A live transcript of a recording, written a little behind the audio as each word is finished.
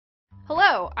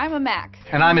Hello, I'm a Mac.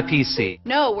 And I'm a PC.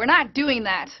 No, we're not doing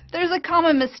that. There's a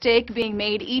common mistake being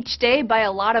made each day by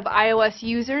a lot of iOS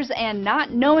users, and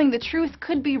not knowing the truth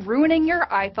could be ruining your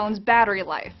iPhone's battery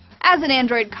life. As an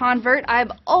Android convert,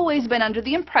 I've always been under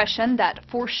the impression that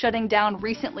force shutting down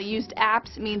recently used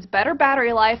apps means better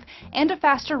battery life and a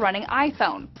faster running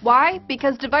iPhone. Why?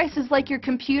 Because devices like your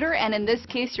computer, and in this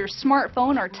case your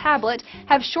smartphone or tablet,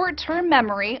 have short-term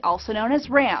memory, also known as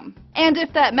RAM. And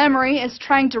if that memory is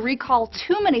trying to recall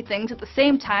too many things at the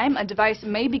same time, a device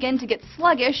may begin to get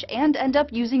sluggish and end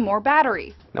up using more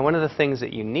battery. Now, one of the things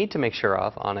that you need to make sure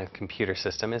of on a computer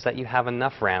system is that you have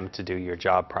enough RAM to do your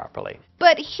job properly.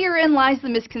 But herein lies the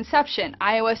misconception.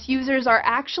 iOS users are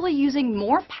actually using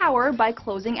more power by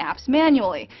closing apps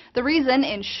manually. The reason,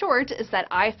 in short, is that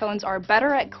iPhones are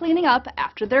better at cleaning up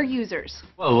after their users.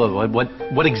 Whoa,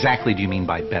 what exactly do you mean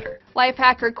by better?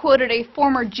 Lifehacker quoted a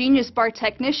former Genius Bar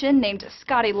technician named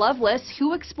Scotty Loveless,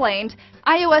 who explained,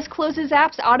 iOS closes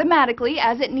apps automatically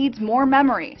as it needs more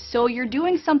memory, so you're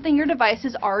doing something your device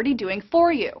is already doing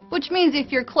for you. Which means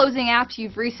if you're closing apps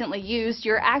you've recently used,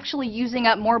 you're actually using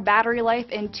up more battery life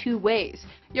in two ways.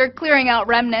 You're clearing out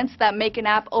remnants that make an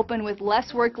app open with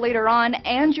less work later on,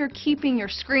 and you're keeping your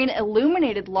screen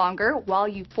illuminated longer while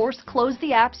you force close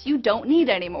the apps you don't need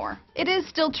anymore. It is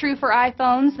still true for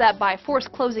iPhones that by force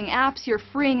closing apps you're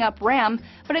freeing up RAM,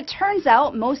 but it turns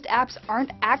out most apps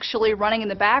aren't actually running in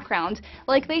the background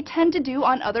like they tend to do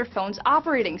on other phones'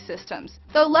 operating systems.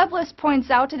 Though Loveless points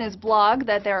out in his blog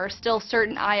that there are still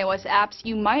certain iOS apps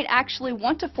you might actually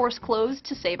want to force close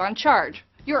to save on charge.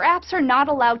 Your apps are not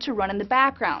allowed to run in the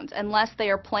background unless they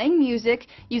are playing music,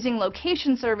 using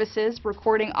location services,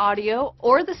 recording audio,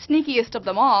 or the sneakiest of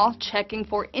them all, checking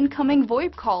for incoming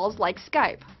VoIP calls like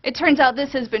Skype. It turns out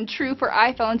this has been true for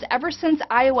iPhones ever since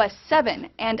iOS 7,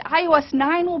 and iOS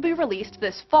 9 will be released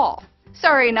this fall.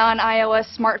 Sorry,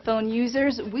 non-iOS smartphone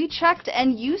users, we checked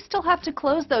and you still have to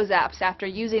close those apps after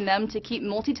using them to keep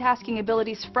multitasking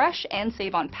abilities fresh and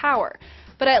save on power.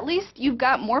 But at least you've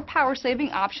got more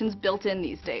power-saving options built in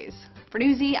these days. For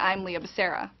Newsy, I'm Leah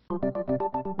Becerra.